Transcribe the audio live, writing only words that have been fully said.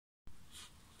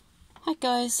Hi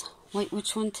guys,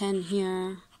 WW1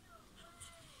 here.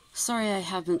 Sorry I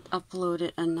haven't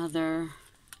uploaded another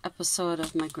episode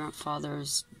of my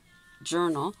grandfather's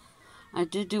journal. I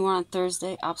did do one on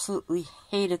Thursday, absolutely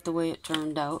hated the way it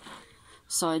turned out,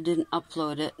 so I didn't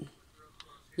upload it.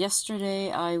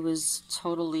 Yesterday I was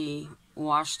totally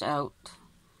washed out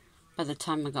by the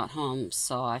time I got home,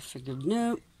 so I figured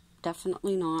nope,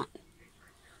 definitely not.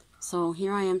 So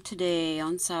here I am today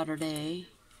on Saturday.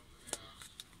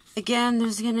 Again,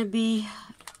 there's going to be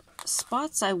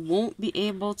spots I won't be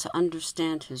able to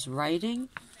understand his writing.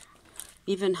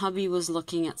 Even hubby was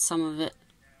looking at some of it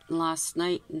last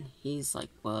night and he's like,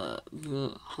 what,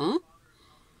 huh?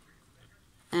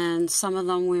 And some of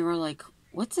them we were like,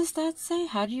 what does that say?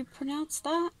 How do you pronounce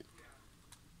that?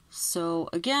 So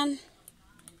again,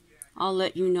 I'll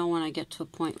let you know when I get to a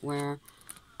point where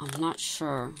I'm not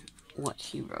sure what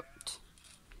he wrote.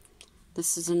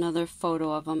 This is another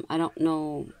photo of him. I don't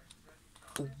know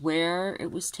where it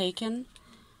was taken,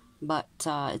 but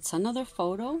it's another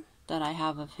photo that I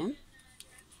have of him.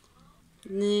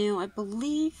 Now, I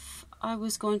believe I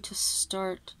was going to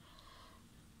start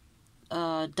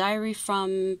a diary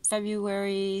from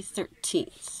February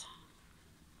 13th.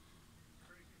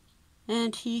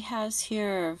 And he has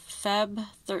here, Feb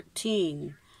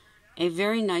 13, a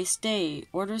very nice day.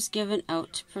 Orders given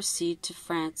out to proceed to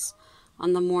France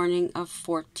on the morning of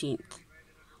 14th.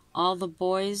 All the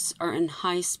boys are in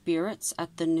high spirits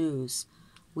at the news.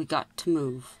 We got to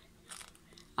move.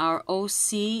 Our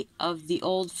OC of the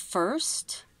old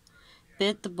first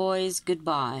bid the boys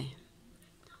goodbye.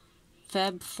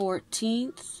 Feb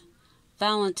 14th,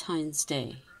 Valentine's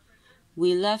Day.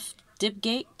 We left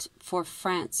Dibgate for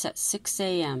France at 6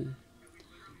 a.m.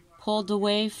 Pulled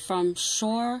away from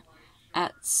shore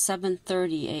at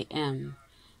 7:30 a.m.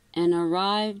 and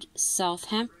arrived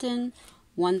Southampton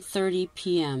 1:30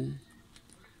 p.m.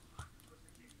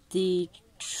 The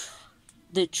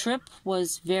trip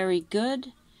was very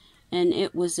good, and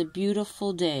it was a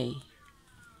beautiful day.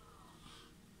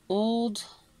 Old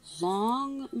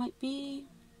Long, it might be.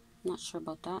 Not sure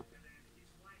about that.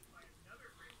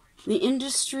 The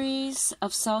industries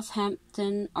of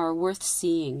Southampton are worth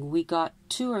seeing. We got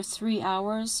 2 or 3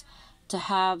 hours to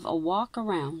have a walk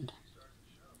around.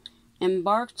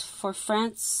 Embarked for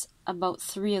France about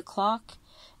 3 o'clock.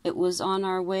 It was on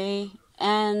our way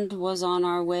at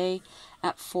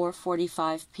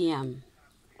 4:45 p.m.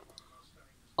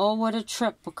 Oh, what a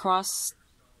trip across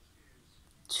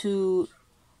to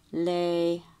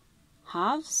Les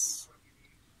Havres?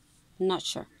 Not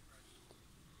sure.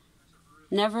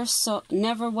 Never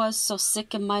was so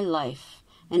sick in my life,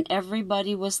 and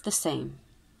everybody was the same.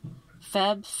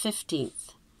 Feb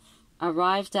 15th.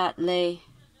 Arrived at Les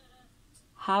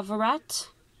Havres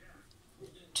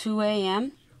 2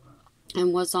 a.m.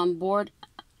 and was on board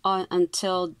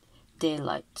until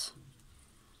daylight.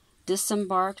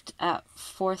 Disembarked at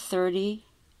 4:30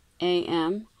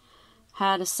 a.m.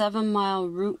 Had a 7-mile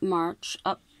route march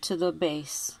up to the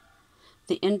base.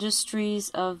 The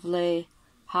industries of Les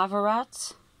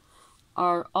Havres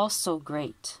are also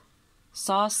great.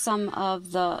 Saw some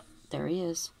of the, there he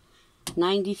is,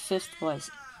 95th boys.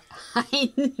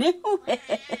 I knew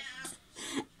it.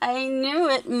 I knew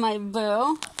it, my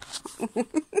boo.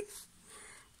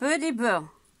 Booty boo.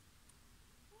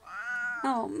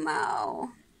 Oh,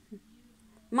 Mo.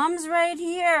 Mom's right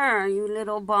here, you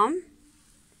little bum.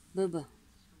 Boo boo.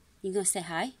 You gonna say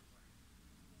hi?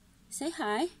 Say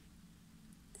hi.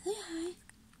 Say hi.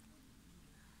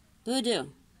 Boo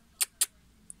doo.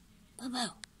 Boo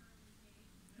boo.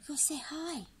 You gonna say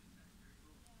hi?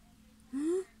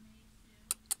 Huh?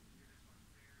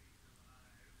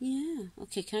 Yeah.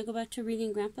 Okay, can I go back to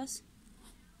reading Grandpa's?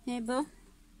 Hey, boo.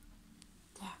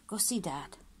 There, go see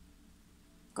Dad.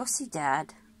 Go see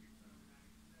Dad.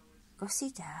 Go see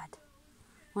Dad.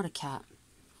 What a cat.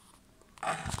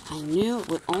 I knew it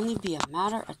would only be a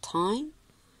matter of time,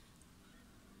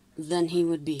 then he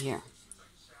would be here.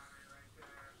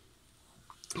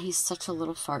 He's such a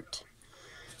little fart.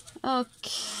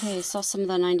 Okay, saw some of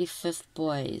the 95th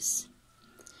boys.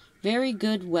 Very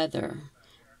good weather.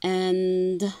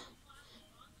 And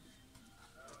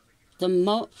the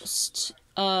most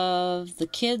of the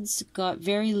kids got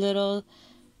very little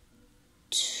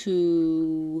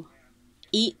to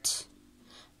eat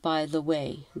by the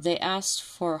way. They asked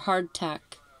for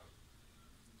hardtack.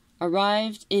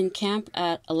 Arrived in camp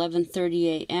at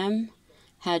 11:30 a.m.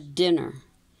 Had dinner.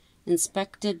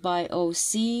 Inspected by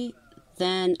OC,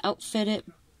 then outfitted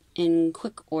in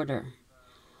quick order.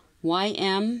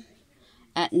 YM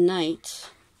at night.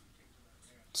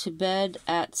 To bed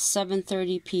at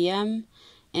 7:30 p.m.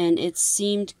 and it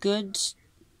seemed good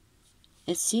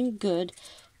It seemed good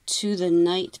to the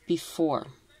night before.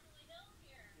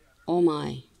 Oh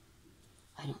my.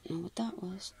 I don't know what that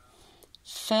was.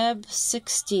 Feb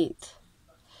 16th.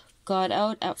 Got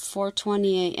out at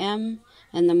 4:20 a.m.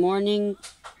 and the morning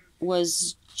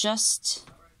was just...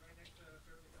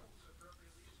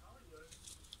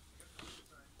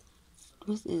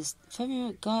 What is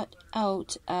February? Got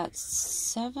out at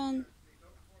 7...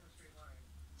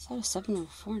 Is that a 7 or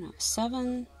 4 now?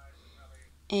 7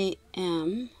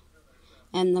 a.m.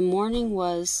 and the morning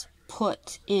was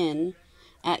put in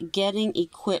at getting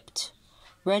equipped,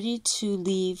 ready to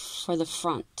leave for the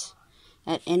front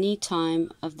at any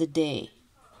time of the day.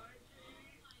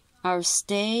 Our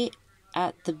stay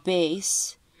at the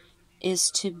base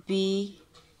is to be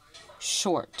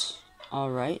short, all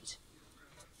right.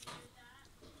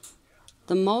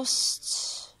 The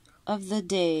most of the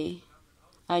day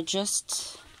I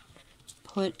just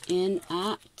put in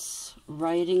at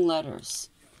writing letters.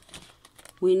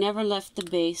 We never left the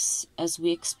base as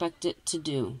we expected to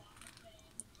do.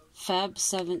 Feb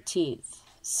 17th,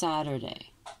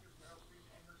 Saturday.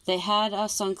 They had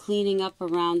us on cleaning up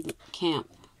around the camp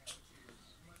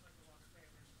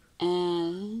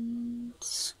and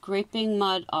scraping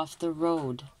mud off the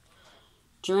road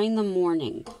during the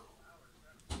morning.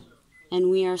 And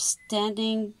we are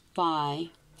standing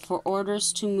by for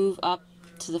orders to move up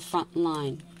to the front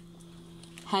line.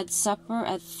 Had supper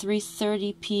at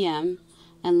 3:30 p.m.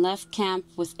 and left camp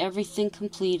with everything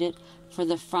completed for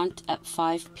the front at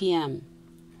 5 p.m.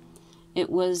 It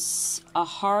was a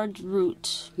hard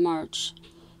route march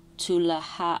to Le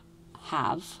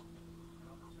Havre.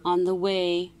 On the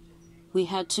way, we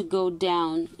had to go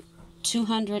down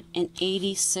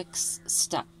 286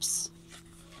 steps.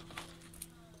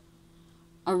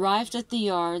 Arrived at the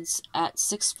yards at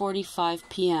 6:45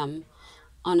 p.m.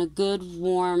 on a good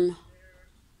warm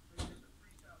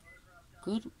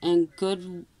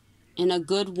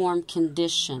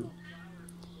condition.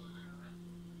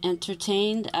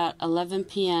 Entertained at 11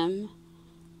 p.m.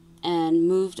 and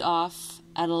moved off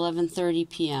at 11:30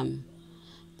 p.m.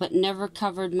 but never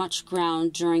covered much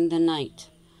ground during the night.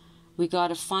 We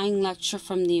got a fine lecture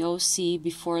from the OC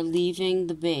before leaving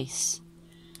the base.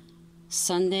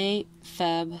 Sunday,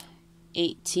 Feb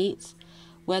 18th.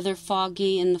 Weather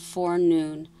foggy in the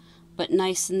forenoon, but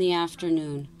nice in the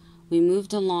afternoon. We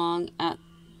moved along at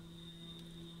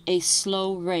a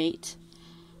slow rate,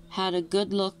 had a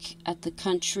good look at the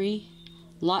country.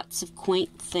 Lots of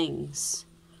quaint things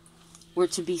were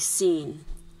to be seen.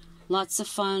 Lots of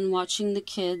fun watching the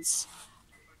kids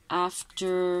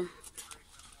after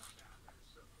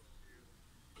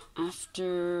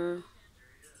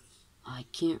I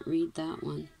can't read that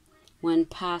one. When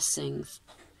passing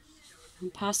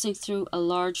through a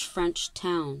large French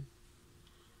town.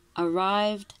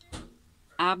 Arrived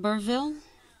Aberville,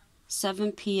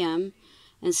 7 p.m.,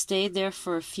 and stayed there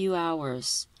for a few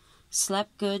hours.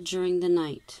 Slept good during the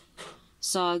night.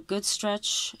 Saw a good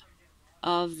stretch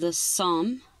of the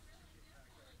Somme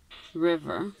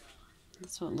River.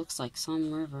 That's what it looks like,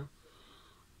 Somme River.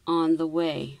 On the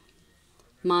way.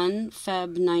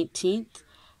 Feb 19th.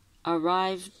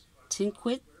 Arrived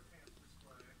Tinquit.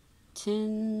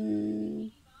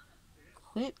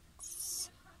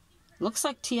 Looks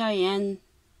like T-I-N.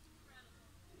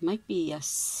 Might be a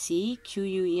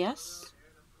C-Q-U-E-S.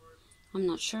 I'm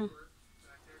not sure.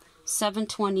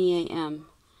 7:20 a.m.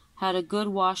 Had a good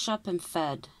wash up and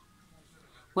fed.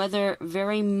 Weather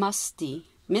very misty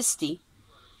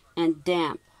and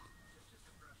damp.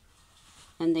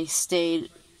 And they stayed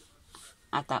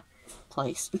at that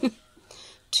place.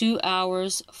 2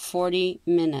 hours, 40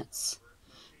 minutes.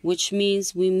 Which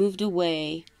means we moved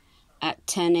away at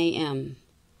 10 a.m.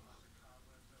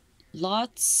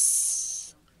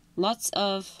 Lots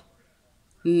of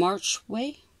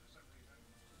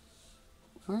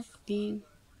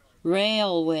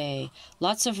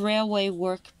lots of railway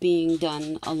work being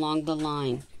done along the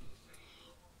line.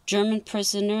 German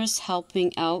prisoners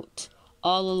helping out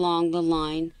all along the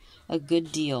line a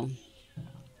good deal.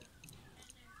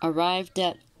 Arrived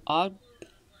at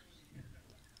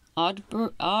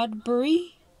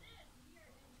Odbury,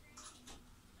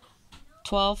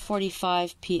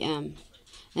 12:45 p.m.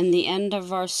 and the end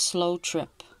of our slow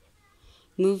trip.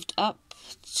 Moved up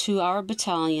to our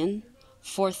battalion,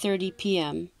 4:30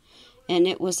 p.m., and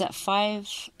it was a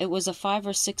 5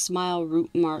 or 6 mile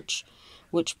route march,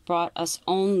 which brought us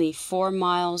only 4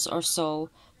 miles or so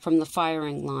from the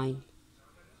firing line.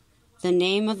 The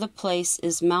name of the place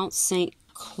is Mount St.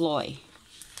 Croix.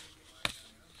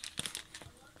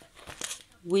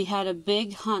 We had a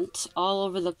big hunt all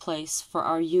over the place for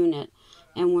our unit,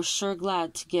 and were sure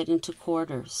glad to get into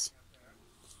quarters.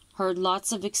 Heard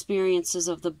lots of experiences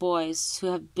of the boys who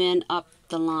have been up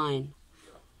the line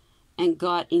and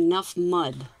got enough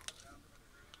mud.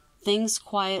 Things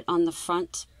quiet on the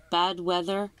front, bad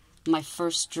weather, my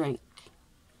first drink.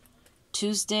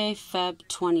 Tuesday, Feb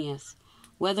 20th.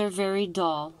 Weather very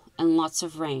dull and lots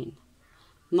of rain.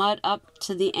 Mud up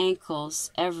to the ankles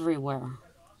everywhere.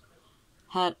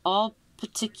 Had all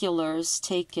particulars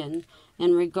taken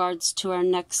in regards to our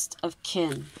next of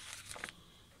kin.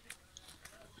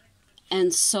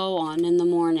 And so on in the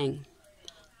morning.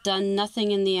 Done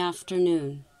nothing in the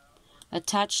afternoon.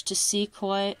 Attached to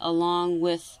Sequoia along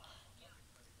with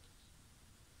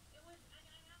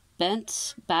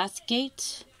Peter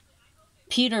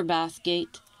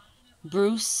Bathgate,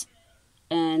 Bruce,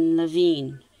 and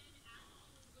Levine.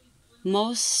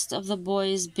 Most of the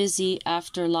boys busy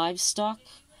after livestock.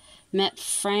 Met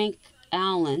Frank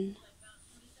Allen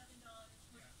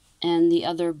and the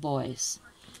other boys.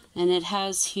 And it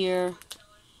has here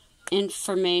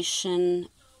information,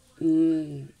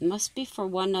 must be for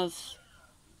one of,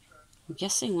 I'm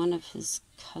guessing one of his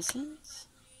cousins?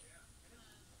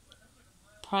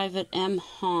 Private M.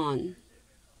 Hahn,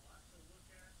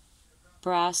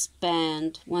 Brass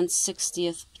Band,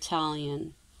 160th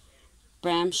Battalion,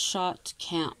 Bramshot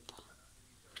Camp.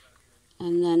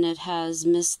 And then it has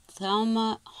Miss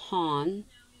Thelma Hahn,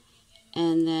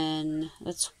 and then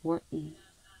that's Wharton.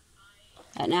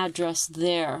 An address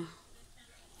there.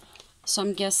 So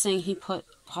I'm guessing he put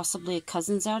possibly a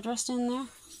cousin's address in there.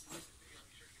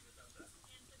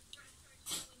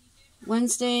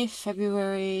 Wednesday,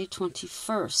 February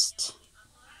 21st.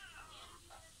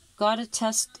 Got a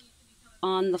test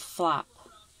on the flap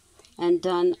and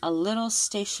done a little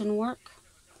station work.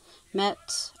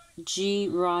 Met G.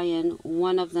 Ryan,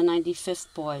 one of the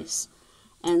 95th boys,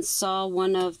 and saw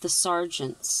one of the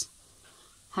sergeants.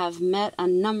 Have met a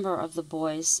number of the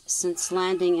boys since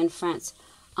landing in France.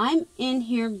 I'm in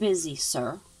here busy,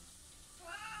 sir.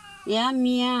 Yeah,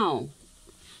 meow.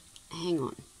 Hang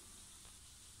on.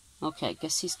 Okay, I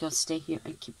guess he's going to stay here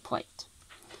and keep quiet.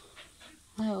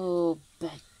 Oh,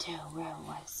 but where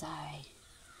was I?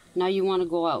 Now you want to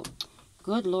go out.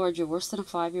 Good Lord, you're worse than a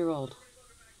 5-year-old.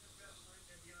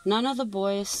 None of the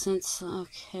boys since,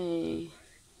 okay.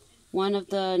 One of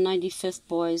the 95th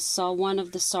boys saw one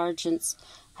of the sergeants.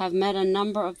 Have met a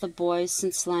number of the boys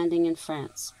since landing in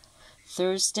France.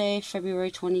 Thursday,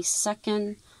 February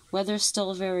 22nd. Weather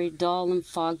still very dull and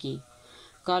foggy.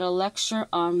 Got a lecture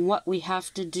on what we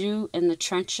have to do in the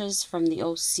trenches from the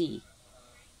OC.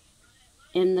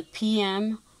 In the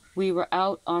PM, we were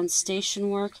out on station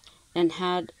work and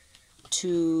had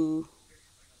to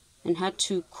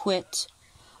quit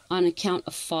on account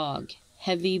of fog.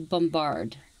 Heavy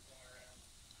bombard.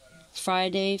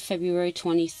 Friday, February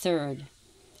 23rd.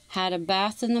 Had a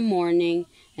bath in the morning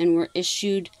and were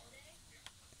issued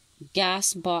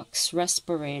gas box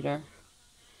respirator.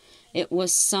 It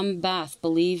was some bath,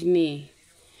 believe me.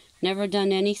 Never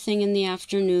done anything in the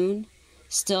afternoon.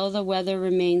 Still the weather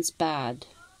remains bad.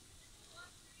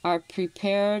 Are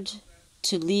prepared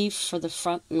to leave for the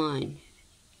front line.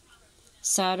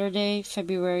 Saturday,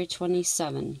 February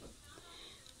 27.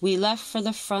 We left for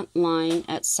the front line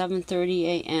at 7:30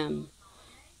 a.m.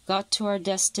 Got to our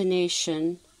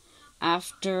destination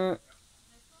after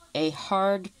a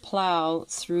hard plow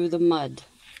through the mud.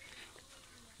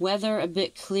 Weather a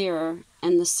bit clearer,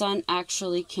 and the sun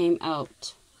actually came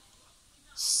out.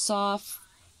 Saw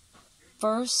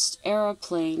first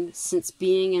aeroplane since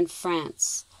being in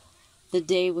France. The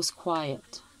day was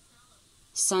quiet.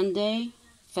 Sunday,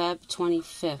 Feb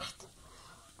 25th.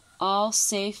 All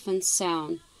safe and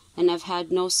sound, and I've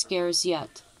had no scares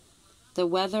yet. The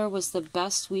weather was the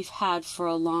best we've had for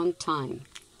a long time.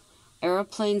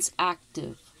 Aeroplanes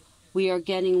active. We are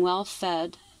getting well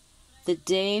fed. The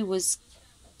day was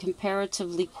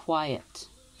comparatively quiet.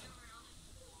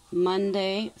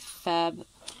 Monday, Feb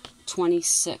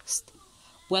 26th.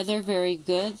 Weather very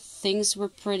good. Things were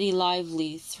pretty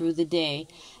lively through the day,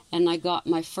 and I got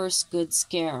my first good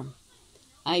scare.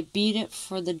 I beat it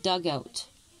for the dugout,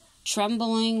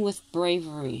 trembling with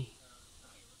bravery.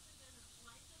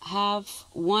 Have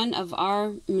one of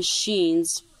our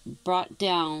machines brought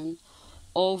down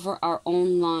over our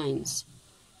own lines.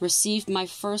 Received my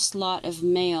first lot of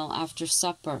mail after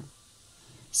supper,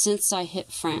 since I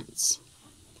hit France.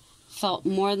 Felt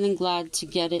more than glad to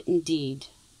get it indeed.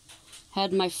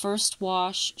 Had my first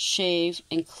wash, shave,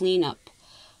 and clean up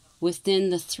within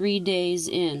the 3 days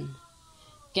in.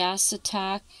 Gas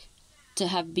attack to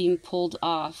have been pulled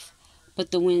off,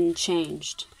 but the wind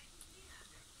changed.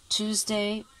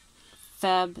 Tuesday,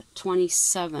 Feb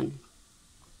 27.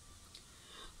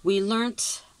 We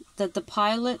learnt that the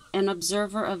pilot and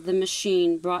observer of the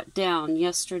machine brought down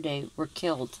yesterday were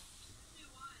killed.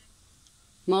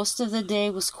 Most of the day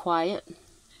was quiet.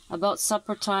 About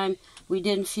supper time, we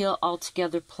didn't feel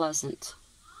altogether pleasant,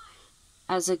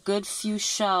 as a good few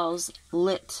shells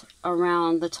lit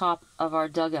around the top of our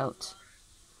dugout.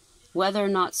 Weather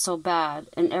not so bad,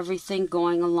 and everything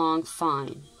going along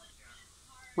fine.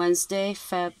 Wednesday,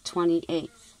 Feb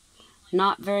 28th.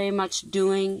 Not very much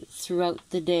doing throughout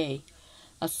the day.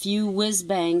 A few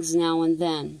whiz-bangs now and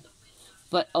then.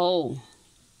 But oh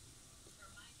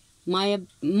my,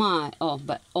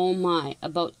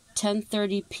 about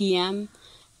 10:30 p.m.,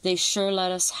 they sure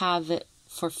let us have it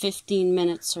for 15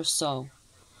 minutes or so.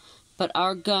 But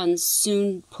our guns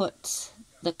soon put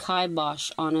the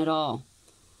kibosh on it all.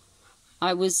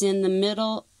 I was in the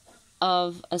middle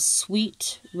of a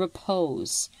sweet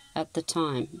repose at the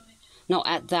time. No,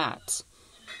 at that.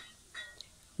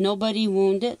 Nobody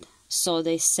wounded, so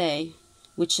they say,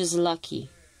 which is lucky.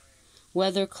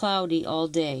 Weather cloudy all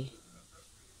day.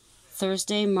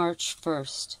 Thursday, March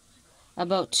 1st.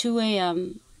 About 2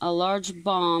 a.m., a large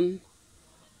bomb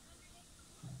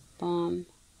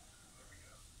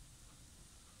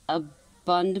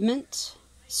abundament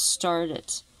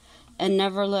started and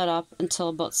never let up until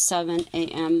about 7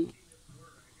 a.m.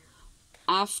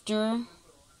 After,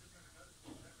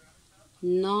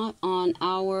 not on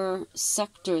our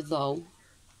sector though,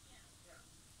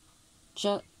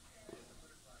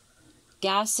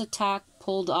 gas attack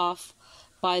pulled off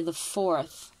by the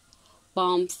 4th.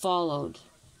 Bomb followed.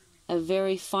 A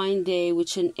very fine day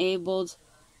which enabled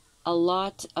a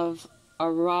lot of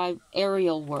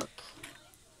aerial work.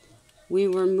 We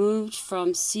were moved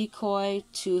from Secoy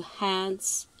to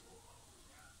Hars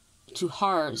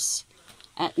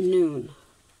at noon.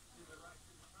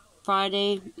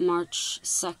 Friday, March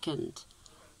 2nd.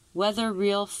 Weather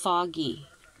real foggy.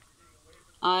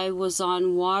 I was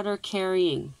on water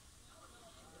carrying.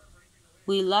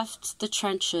 We left the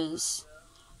trenches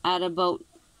at about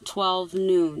 12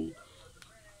 noon,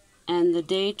 and the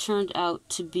day turned out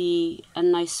to be a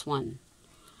nice one.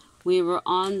 We were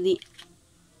on the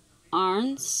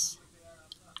Ars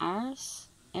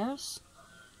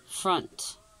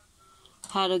front.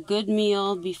 Had a good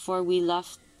meal before we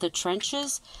left the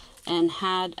trenches and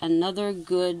had another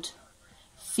good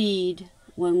feed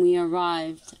when we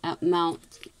arrived at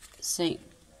Mount St.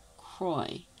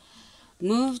 Croix.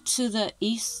 Moved to the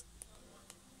east,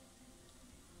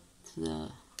 to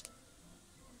the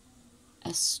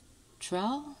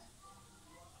Estrelle.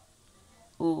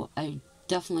 Oh, I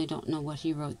definitely don't know what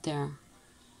he wrote there.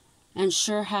 And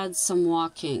sure had some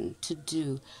walking to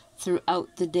do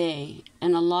throughout the day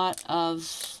and a lot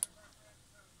of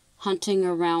hunting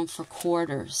around for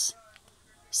quarters.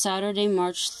 Saturday,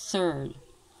 March 3rd.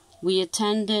 We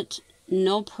attended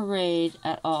no parade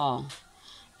at all,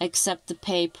 except the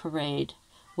pay parade,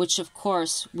 which of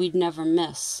course we'd never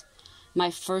miss.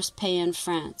 My first pay in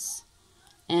France,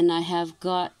 and I have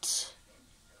got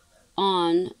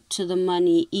on to the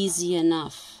money easy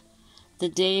enough. The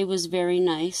day was very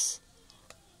nice.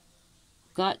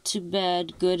 Got to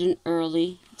bed good and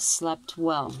early, slept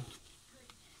well.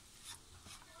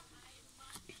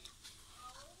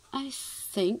 I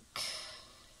think,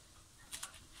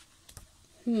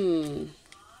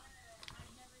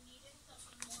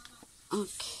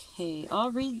 okay,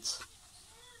 I'll read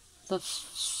the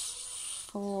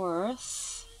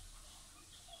 4th.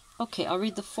 Okay, I'll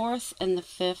read the 4th and the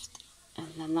 5th, and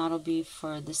then that'll be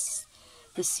for this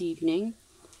evening.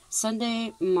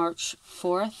 Sunday, March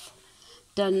 4th.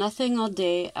 Done nothing all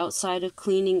day outside of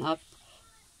cleaning up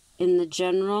in the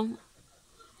general,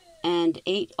 and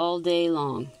ate all day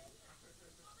long.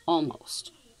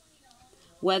 Almost.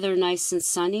 Weather nice and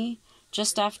sunny.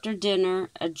 Just after dinner,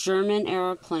 a German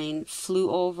aeroplane flew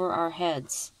over our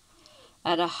heads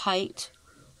at a height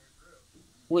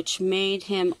which made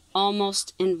him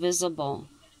almost invisible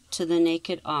to the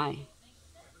naked eye.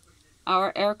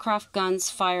 Our aircraft guns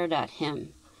fired at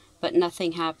him, but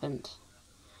nothing happened.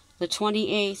 The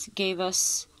 28th gave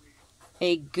us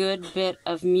a good bit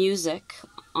of music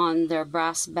on their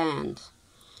brass band.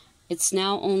 It's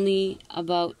now only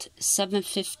about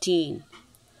 7:15,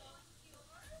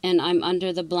 and I'm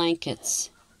under the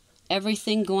blankets.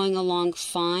 Everything going along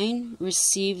fine.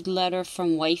 Received letter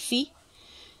from wifey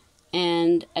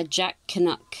and a Jack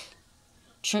Canuck.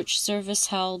 Church service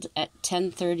held at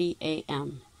 10:30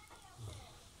 a.m.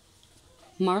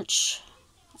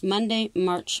 Monday,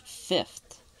 March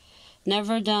 5th.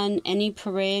 Never done any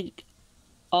parade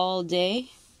all day.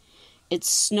 It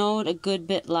snowed a good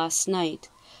bit last night,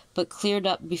 but cleared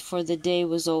up before the day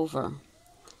was over.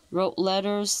 Wrote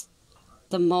letters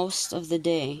the most of the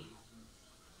day.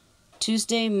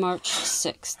 Tuesday, March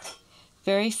 6th.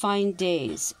 Very fine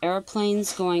days.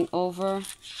 Airplanes going over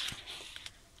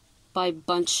by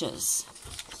bunches.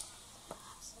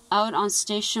 Out on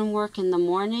station work in the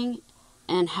morning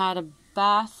and had a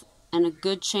bath and a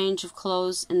good change of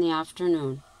clothes in the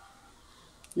afternoon.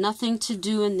 Nothing to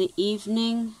do in the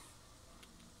evening,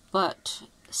 but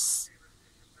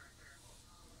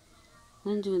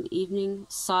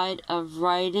side of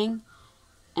writing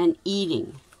and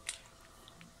eating.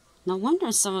 No wonder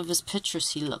in some of his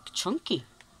pictures he looked chunky.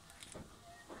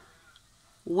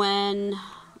 When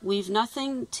we've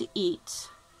nothing to eat,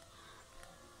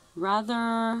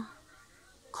 rather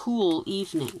cool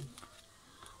evening.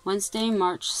 Wednesday,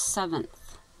 March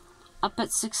 7th. Up at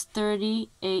 6:30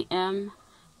 a.m.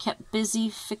 Kept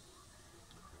busy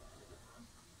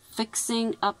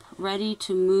fixing up ready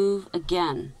to move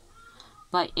again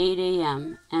by 8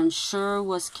 a.m. and sure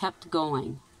was kept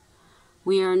going.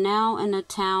 We are now in a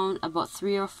town about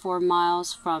 3 or 4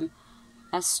 miles from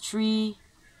Estrie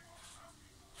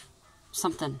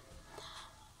something.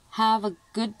 Have a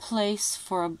good place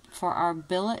for our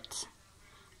billet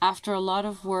after a lot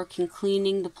of work in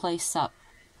cleaning the place up.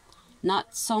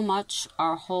 Not so much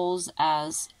our holes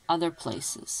as other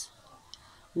places.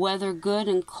 Weather good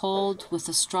and cold with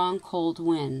a strong cold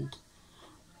wind.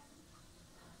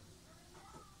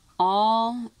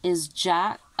 All is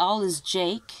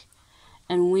Jake,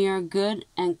 and we are good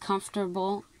and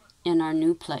comfortable in our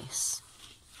new place.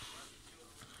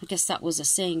 I guess that was a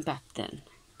saying back then.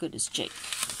 Good as Jake.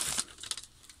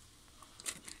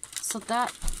 So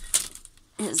that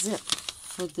is it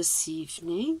for this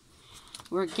evening.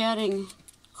 We're getting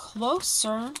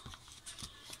closer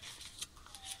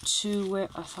to where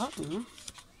I thought we were.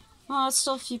 Well, it's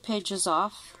still a few pages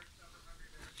off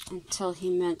until he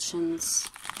mentions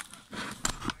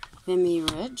Vimy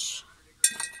Ridge.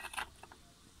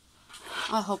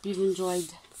 I hope you've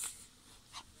enjoyed,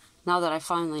 now that I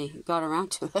finally got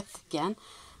around to it again,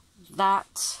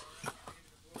 that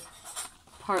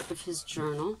part of his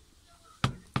journal.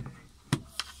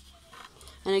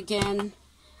 And again,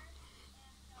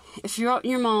 if you're out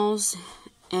in your malls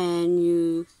and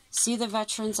you see the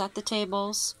veterans at the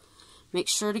tables, make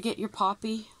sure to get your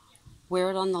poppy,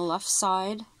 wear it on the left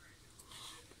side,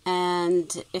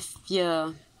 and if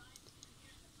you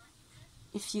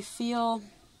feel,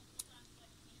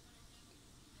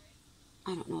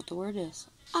 I don't know what the word is,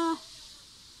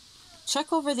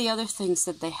 check over the other things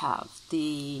that they have,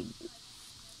 the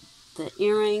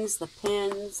earrings, the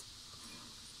pins,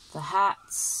 the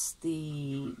hats,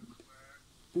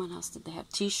 what else did they have?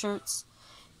 T-shirts.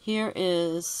 Here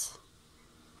is,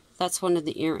 that's one of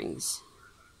the earrings.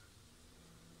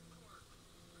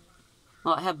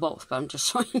 Well, I have both, but I'm just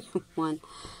showing you one.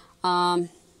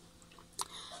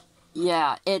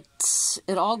 Yeah, it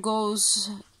all goes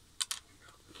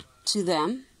to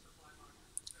them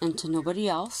and to nobody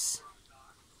else,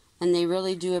 and they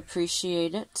really do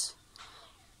appreciate it.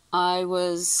 I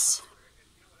was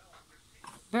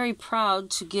very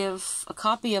proud to give a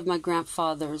copy of my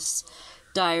grandfather's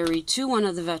diary to one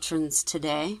of the veterans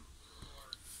today,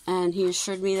 and he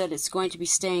assured me that it's going to be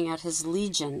staying at his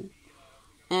Legion,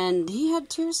 and he had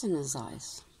tears in his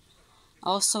eyes.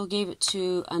 Also gave it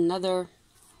to another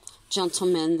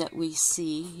gentleman that we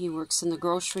see. He works in the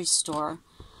grocery store,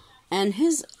 and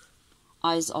his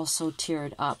eyes also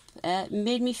teared up. It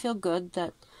made me feel good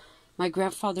that my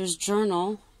grandfather's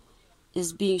journal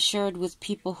is being shared with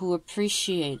people who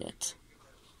appreciate it,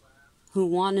 who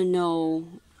want to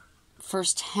know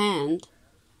firsthand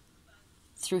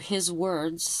through his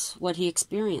words what he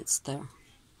experienced there.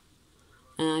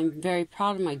 And I'm very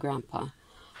proud of my grandpa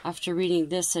after reading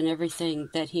this and everything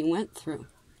that he went through.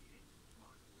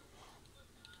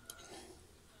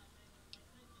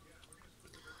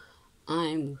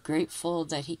 I'm grateful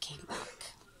that he came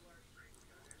back,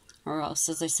 or else,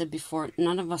 as I said before,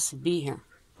 none of us would be here.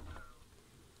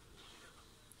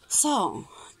 So,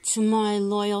 to my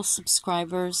loyal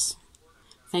subscribers,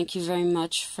 thank you very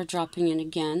much for dropping in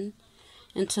again.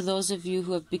 And to those of you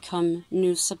who have become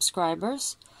new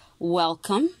subscribers,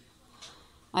 welcome.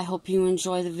 I hope you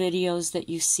enjoy the videos that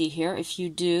you see here. If you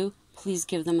do, please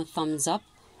give them a thumbs up.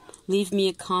 Leave me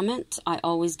a comment. I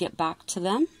always get back to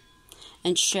them.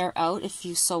 And share out if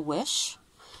you so wish.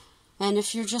 And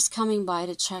if you're just coming by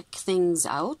to check things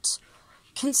out,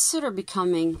 consider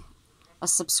becoming a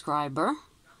subscriber.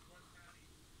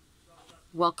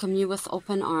 Welcome you with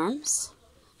open arms.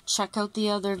 Check out the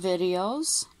other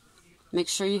videos. Make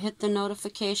sure you hit the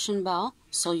notification bell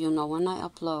so you'll know when I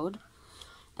upload.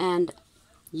 And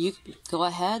you go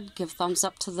ahead, give thumbs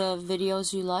up to the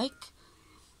videos you like.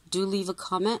 Do leave a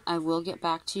comment. I will get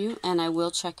back to you, and I will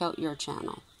check out your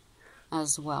channel.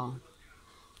 as well.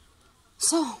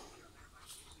 So,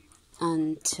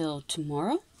 until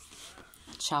tomorrow,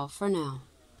 ciao for now.